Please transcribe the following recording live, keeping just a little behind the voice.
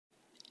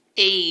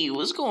Hey,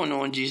 what's going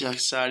on, G-Shock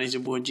Society? It's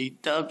your boy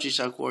G-Dub,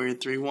 G-Shock Warrior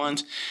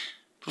 31s.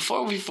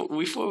 Before we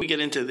get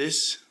into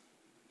this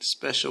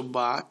special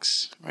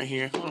box right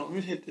here, hold on, let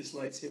me hit this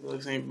light, see if it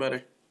looks any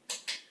better.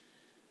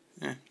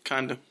 Yeah,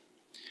 kinda.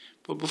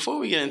 But before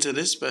we get into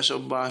this special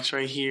box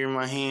right here in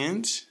my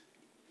hands,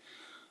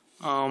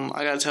 I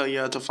gotta tell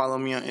y'all to follow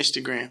me on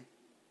Instagram.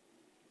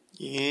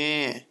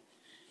 Yeah,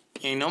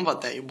 you ain't know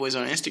about that. Your boy's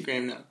on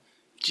Instagram now.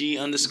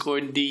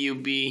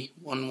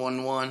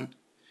 G_DUB111.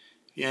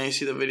 Yeah, you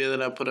see the video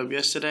that I put up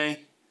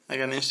yesterday? I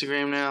got an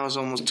Instagram now. It's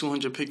almost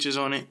 200 pictures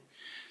on it.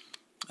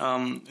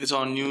 It's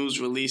all news,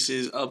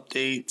 releases,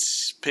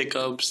 updates,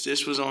 pickups.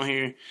 This was on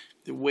here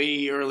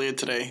way earlier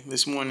today,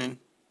 this morning,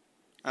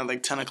 at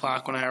like 10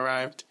 o'clock when I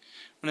arrived.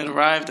 When it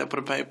arrived, I put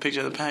a picture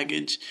of the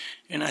package,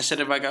 and I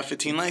said if I got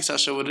 15 likes, I'll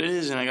show what it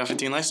is, and I got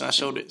 15 likes, and I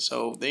showed it.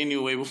 So they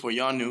knew way before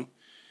y'all knew.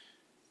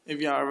 If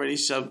y'all already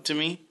subbed to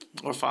me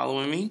or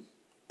following me,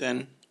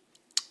 then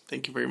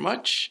thank you very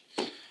much.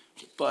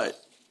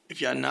 But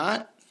if y'all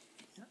not,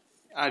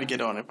 I'd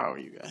get on it if I were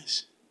you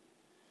guys.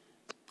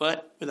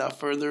 But without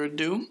further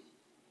ado,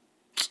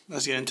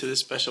 let's get into this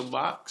special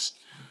box.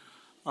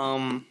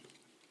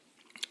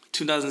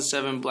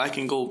 2007 black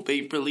and gold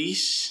Bape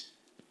release.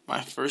 My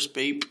first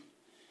Bape.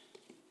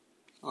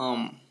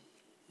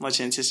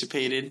 Much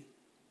anticipated.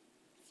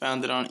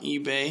 Found it on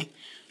eBay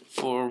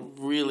for a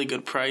really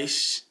good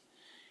price.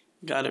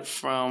 Got it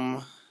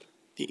from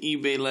the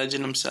eBay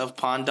legend himself,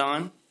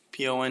 Pondon.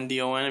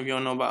 Pondon, if you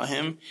don't know about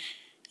him.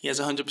 He has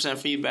 100%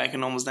 feedback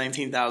and almost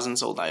 19,000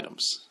 sold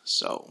items.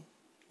 So,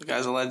 the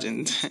guy's a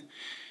legend.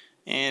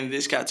 And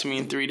this got to me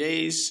in 3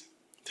 days.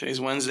 Today's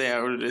Wednesday.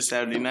 I ordered it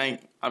Saturday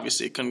night.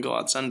 Obviously, it couldn't go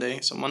out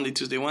Sunday. So, Monday,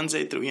 Tuesday,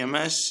 Wednesday through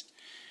EMS.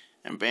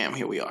 And bam,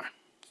 here we are.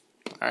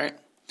 Alright.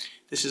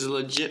 This is a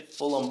legit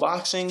full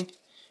unboxing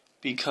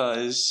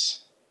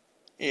because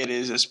it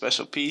is a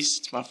special piece.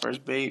 It's my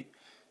first Bape.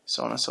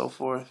 So on and so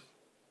forth.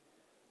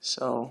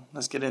 So,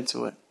 let's get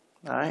into it.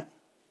 Alright.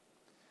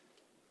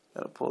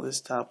 Gotta pull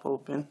this top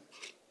open.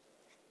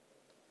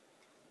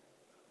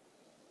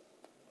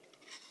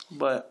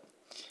 But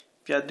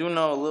if y'all do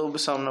know a little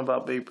bit something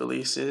about Bape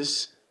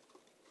releases,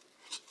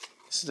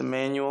 this is the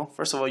manual.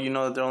 First of all, you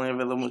know that they're only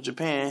available in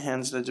Japan,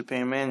 hence the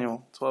Japan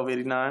manual.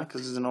 $12.89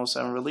 because it's an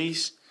 07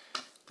 release.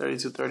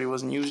 3230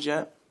 wasn't used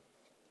yet.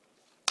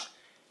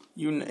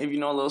 If you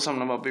know a little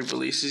something about Bape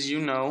releases, you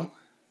know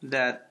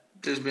that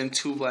there's been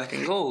 2 black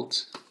and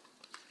golds.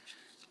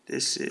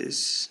 This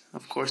is,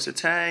 of course, the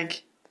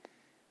tag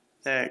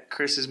that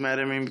Chris is mad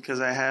at me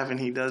because I have and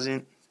he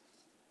doesn't.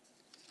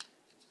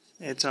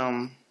 It's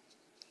the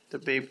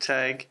Bape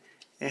tag.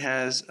 It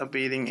has a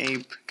bathing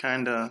ape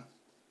kinda.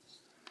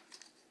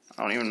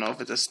 I don't even know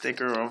if it's a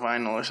sticker or a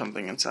vinyl or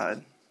something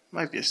inside.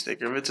 Might be a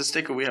sticker. If it's a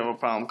sticker, we have a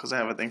problem because I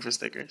have a thing for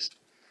stickers.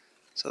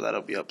 So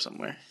that'll be up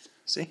somewhere.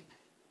 See?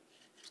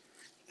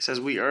 It says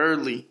we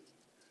early.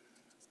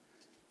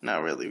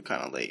 Not really, we're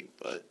kind of late,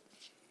 but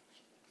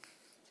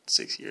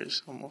 6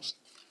 years almost.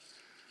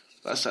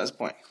 That's the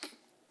point.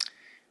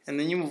 And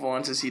then you move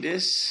on to see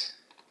this.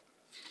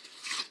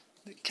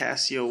 The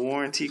Casio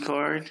warranty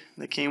card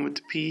that came with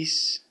the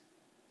piece.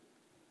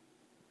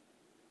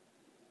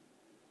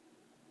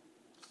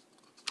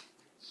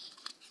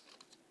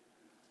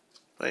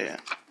 But yeah.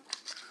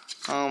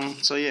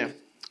 So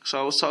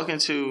I was talking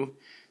to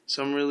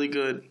some really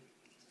good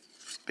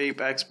Bape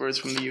experts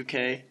from the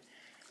UK.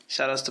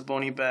 Shout outs to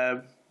Boney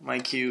Bab,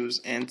 Mike Hughes,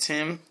 and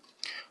Tim,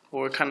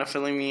 who are kind of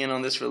filling me in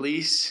on this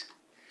release.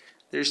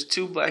 There's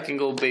 2 black and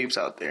gold Bapes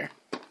out there.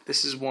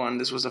 This is one.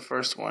 This was the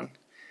first one.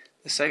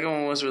 The second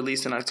one was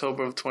released in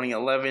October of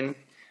 2011.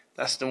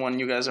 That's the one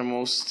you guys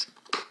are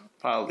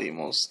probably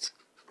most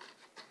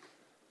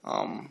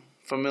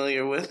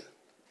familiar with.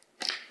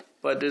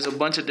 But there's a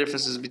bunch of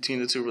differences between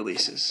the 2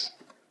 releases.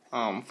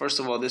 First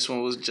of all, this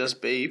one was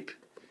just Bape,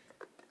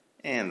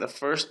 and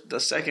the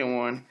second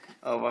one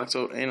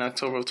in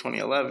October of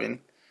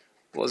 2011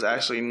 was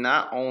actually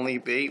not only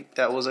Bape.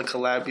 That was a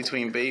collab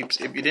between Bapes.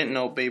 If you didn't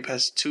know, Bape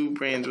has 2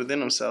 brands within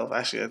himself.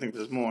 Actually, I think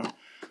there's more.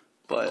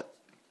 But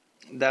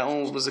that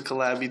one was a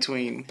collab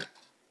between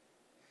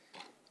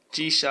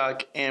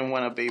G-Shock and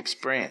one of Bape's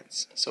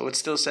brands. So it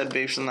still said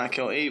Bape shall not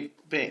kill ape,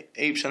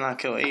 ape shall not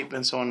kill ape,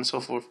 and so on and so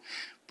forth.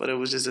 But it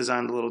was just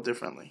designed a little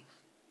differently.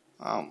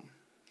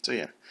 So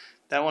yeah,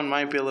 that one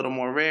might be a little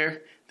more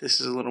rare. This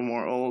is a little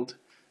more old.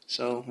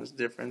 So there's a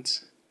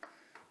difference.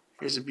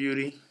 Here's the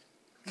beauty.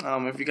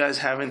 If you guys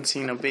haven't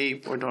seen a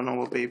Bape or don't know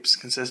what Bapes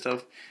consist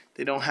of,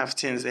 they don't have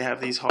tins. They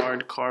have these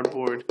hard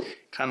cardboard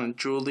kind of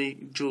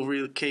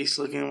jewelry case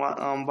looking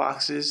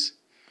boxes.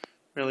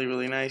 Really,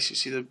 really nice. You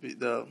see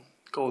the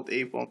gold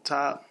ape on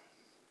top,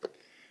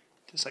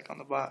 just like on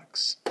the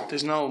box.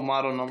 There's no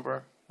model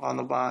number on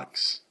the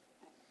box.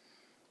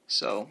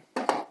 So,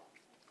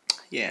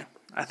 yeah,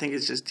 I think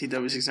it's just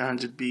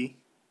DW6900B.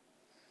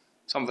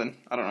 Something.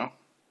 I don't know.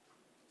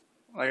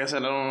 Like I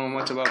said, I don't know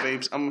much about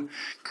Bapes. I'm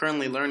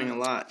currently learning a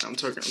lot. I'm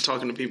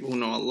talking to people who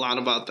know a lot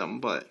about them,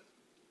 but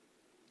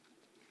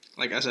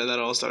like I said, that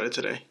all started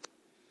today.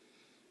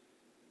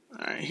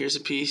 Alright, here's a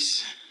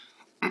piece.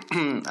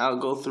 I'll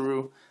go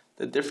through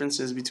the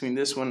differences between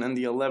this one and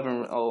the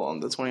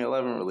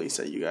 2011 release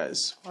that you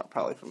guys are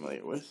probably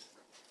familiar with.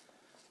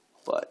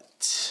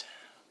 But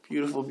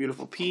beautiful,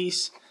 beautiful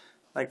piece.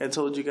 Like I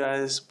told you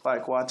guys,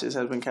 black watches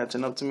have been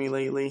catching up to me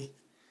lately.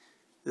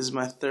 This is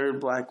my third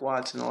black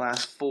watch in the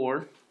last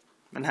 4.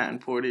 Manhattan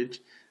Portage,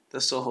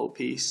 the Soho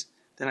piece.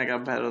 Then I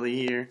got Battle of the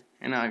Year,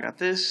 and now I got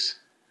this.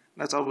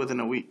 That's all within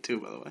a week too,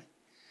 by the way.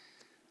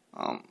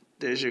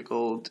 There's your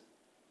gold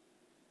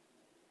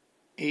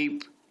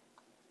Ape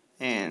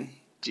and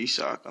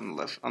G-Shock on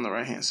the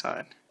right hand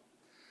side.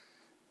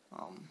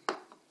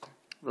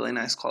 Really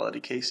nice quality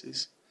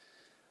cases.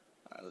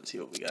 Alright, let's see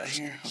what we got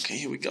here. Okay,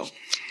 here we go.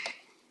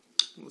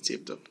 Let's see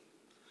if the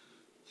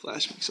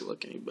flash makes it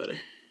look any better.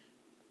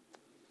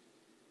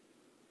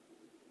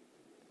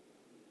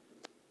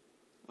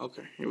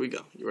 Okay, here we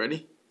go. You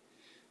ready?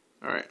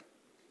 Alright.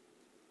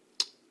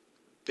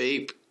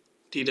 Bape,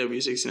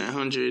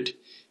 DW6900.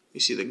 You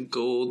see the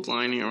gold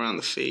lining around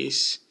the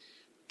face.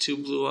 2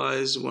 blue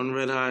eyes, 1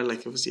 red eye,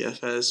 like it was the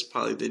FS.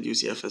 Probably did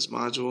use the FS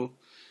module.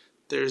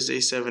 Thursday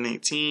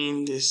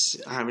 7/18. This,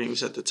 I haven't even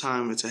set the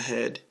time. It's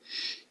ahead.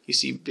 You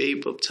see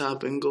Bape up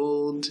top in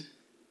gold.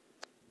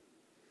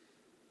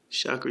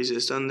 Shock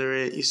resist under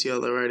it. You see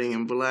all the writing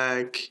in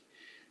black.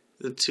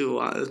 The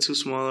two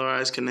smaller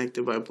eyes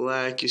connected by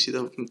black. You see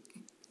the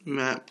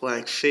matte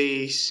black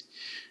face.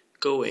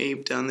 Go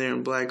Ape down there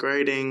in black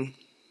writing.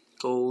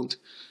 Gold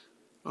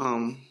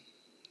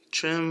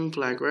trim,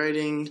 black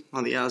writing.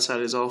 On the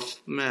outside is all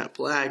matte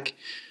black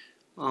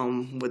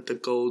with the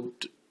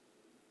gold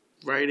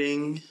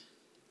writing.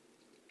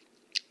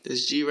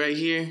 This G right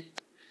here,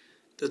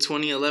 the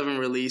 2011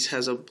 release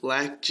has a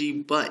black G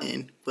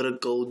button with a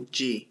gold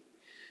G.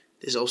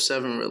 This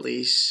 07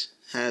 release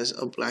has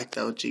a blacked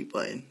out G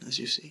button, as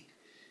you see,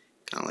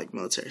 kind of like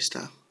military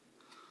style.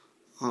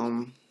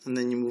 And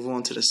then you move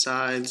on to the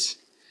sides.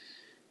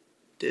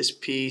 This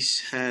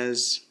piece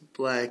has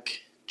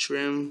black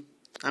trim.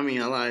 I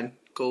lied.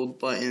 Gold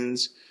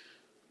buttons,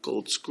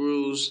 gold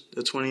screws.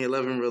 The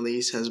 2011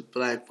 release has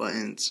black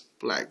buttons,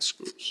 black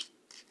screws.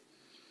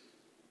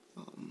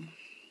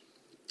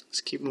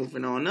 Let's keep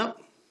moving on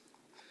up.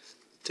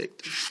 Take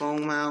the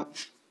foam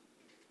out.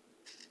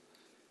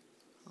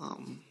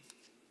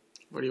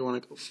 Where do you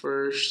want to go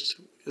first?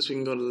 I guess we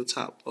can go to the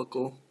top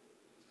buckle.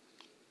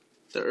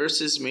 The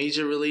Ursus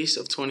Major release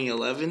of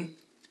 2011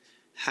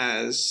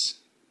 has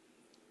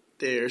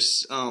their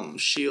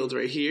shield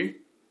right here.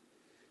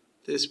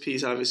 This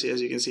piece, obviously,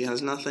 as you can see,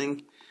 has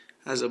nothing.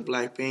 Has a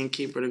black band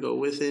keeper to go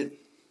with it.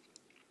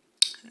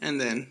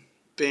 And then,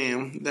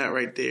 bam, that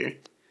right there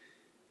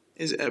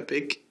is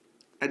epic.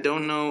 I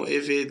don't know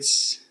if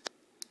it's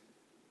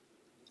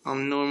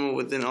normal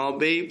within all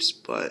Bapes,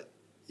 but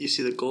you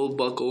see the gold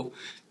buckle.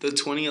 The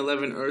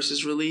 2011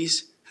 Ursus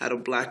release had a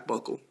black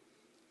buckle.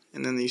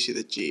 And then you see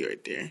the G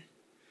right there.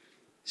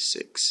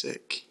 Sick,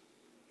 sick.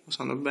 What's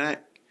on the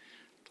back?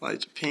 Apply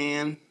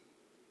Japan.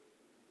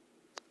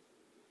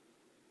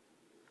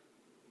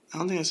 I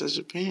don't think it says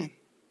Japan.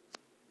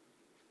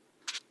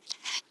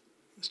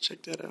 Let's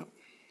check that out.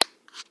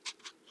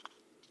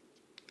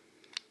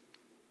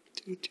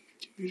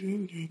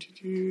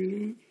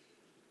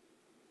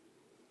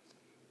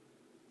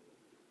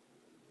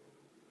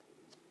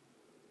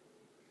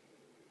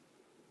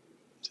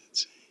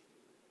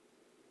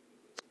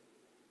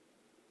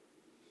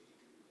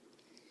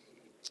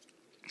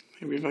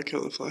 Maybe if I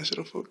kill the flash,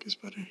 it'll focus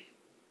better.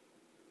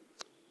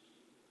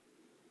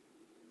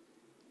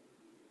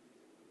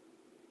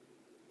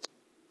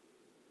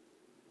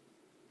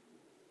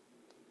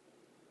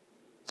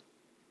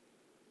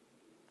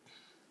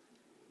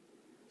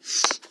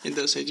 It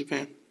does say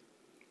Japan.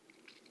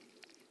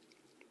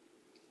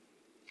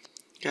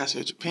 Gotta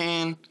say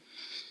Japan.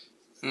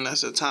 And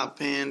that's the top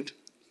band.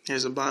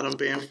 Here's a bottom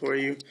band for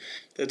you.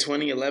 The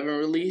 2011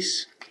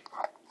 release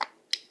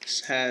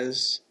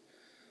has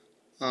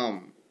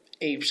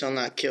Ape Shall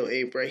Not Kill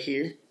Ape right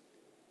here.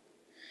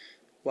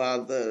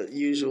 While the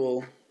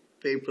usual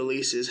Bape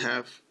releases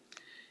have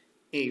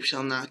Ape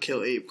Shall Not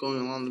Kill Ape going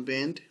along the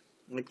band,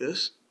 like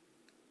this.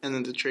 And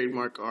then the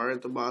trademark R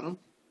at the bottom.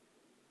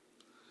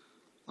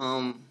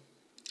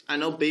 I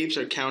know Bapes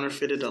are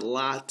counterfeited a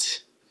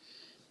lot.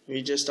 If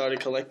you just started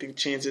collecting,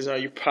 chances are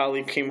you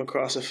probably came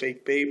across a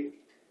fake Bape.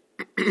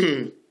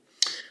 The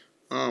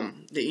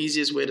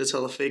easiest way to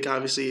tell a fake,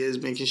 obviously, is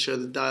making sure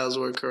the dials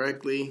work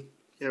correctly.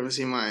 You haven't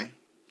seen my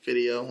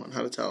video on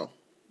how to tell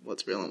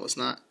what's real and what's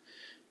not.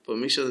 But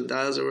make sure the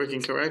dials are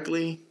working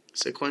correctly,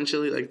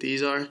 sequentially, like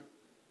these are.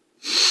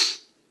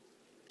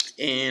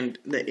 And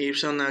the Ape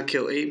Shall Not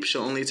Kill Ape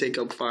shall only take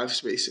up 5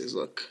 spaces.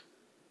 Look.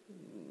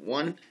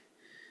 1,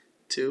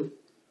 2,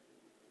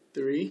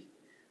 3,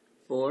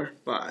 4,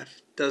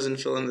 5. Doesn't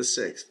fill in the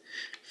 6th.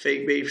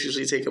 Fake Bapes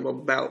usually take up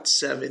about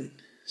 7.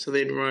 So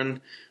they'd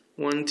run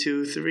 1,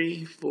 2,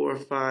 3, 4,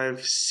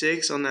 5,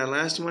 6 on that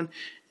last one,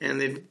 and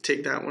they'd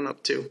take that one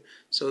up too.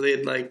 So the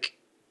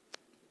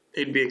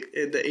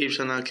Ape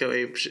Shall Not Kill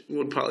Ape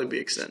would probably be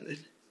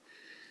extended.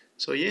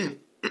 So yeah,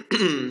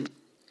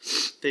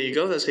 there you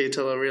go. That's how you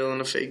tell a real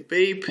and a fake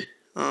Bape.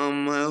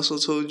 I also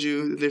told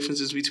you the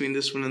differences between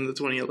this one and the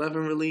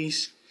 2011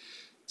 release.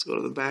 Let's go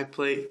to the back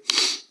plate.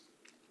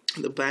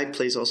 The back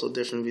plate is also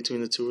different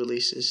between the two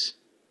releases.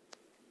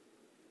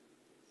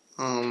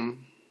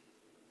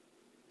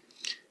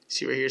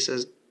 See right here it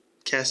says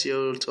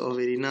Casio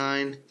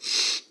 1289.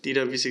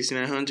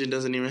 DW6900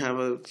 doesn't even have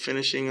a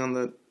finishing on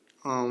the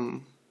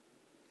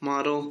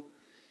model.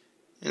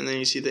 And then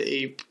you see the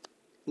Ape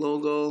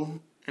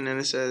logo. And then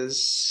it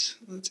says,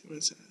 let's see what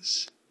it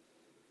says.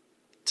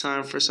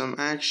 Time for some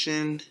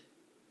action.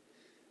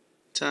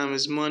 Time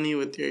is money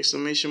with the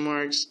exclamation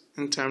marks.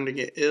 And time to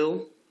get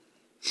ill.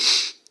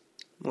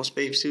 Most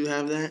Bapes do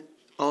have that.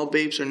 All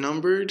Bapes are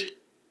numbered.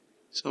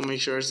 So make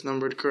sure it's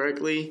numbered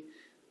correctly.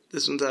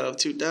 This one's out of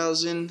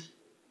 2000.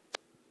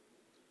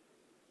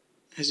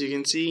 As you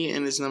can see.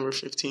 And it's number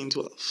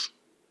 1512.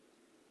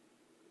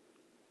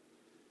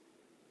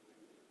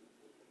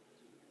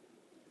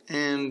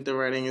 And the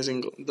writing is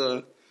in gold.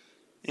 The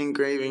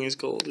engraving is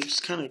gold, which is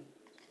kind of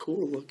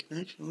cool looking,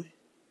 actually.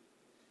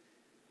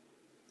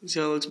 See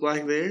how it looks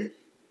black there?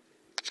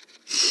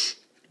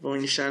 But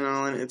when you shine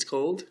on it, it's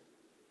gold.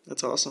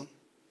 That's awesome.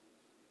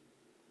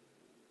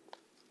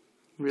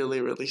 Really,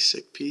 really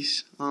sick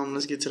piece.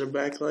 Let's get to the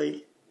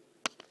backlight.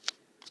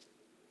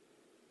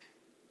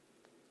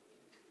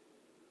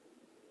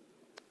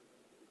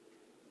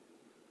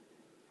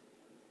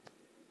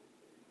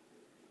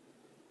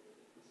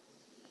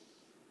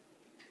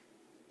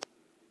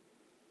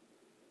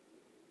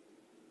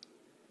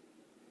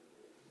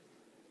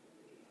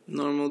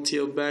 Normal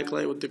teal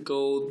backlight with the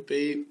gold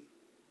Bape.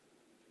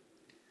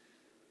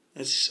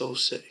 That's so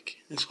sick.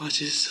 This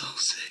watch is so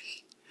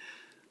sick.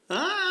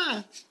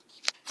 Ah!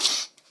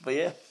 But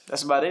yeah,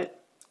 that's about it.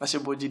 That's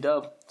your boy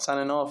G-Dub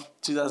signing off.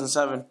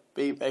 2007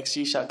 Bape X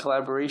G-Shock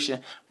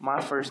collaboration. My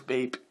first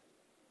Bape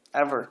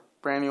ever.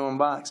 Brand new in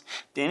box.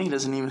 Danny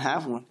doesn't even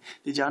have one.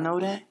 Did y'all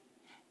know that?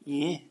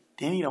 Yeah,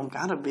 Danny don't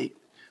got a Bape.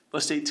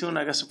 But stay tuned.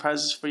 I got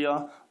surprises for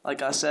y'all.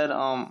 Like I said,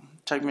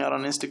 check me out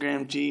on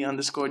Instagram,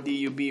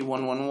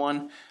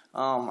 G_DUB111.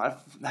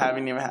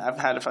 I've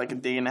had it for like a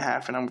day and a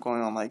half, and I'm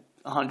going on like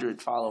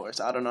 100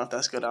 followers. I don't know if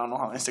that's good. I don't know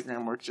how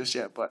Instagram works just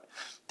yet, but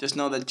just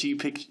know that G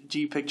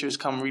pictures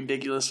come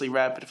ridiculously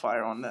rapid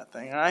fire on that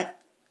thing. All right,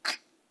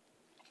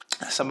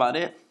 that's about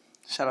it.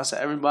 Shout out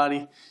to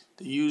everybody.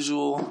 The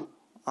usual.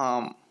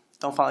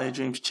 Don't follow your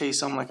dreams,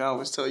 chase them. Like I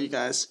always tell you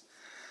guys.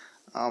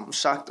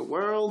 Shock the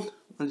world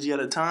one G at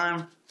a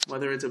time.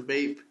 Whether it's a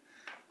Bape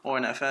or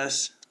an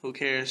FS, who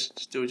cares?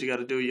 Just do what you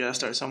gotta do. You gotta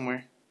start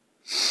somewhere.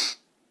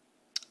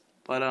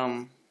 But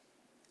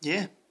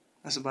yeah,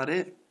 that's about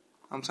it.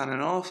 I'm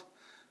signing off.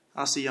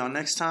 I'll see y'all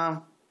next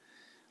time.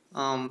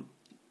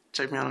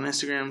 Check me out on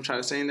Instagram. Try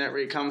to say that,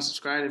 rate, comment,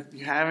 subscribe if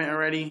you haven't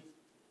already.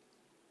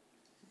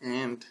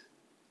 And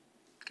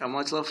got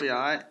much love for y'all,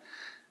 alright?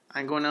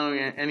 I ain't going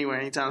anywhere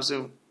anytime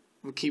soon. I'm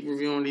gonna keep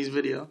reviewing these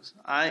videos,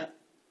 alright?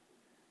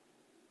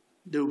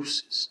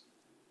 Deuces.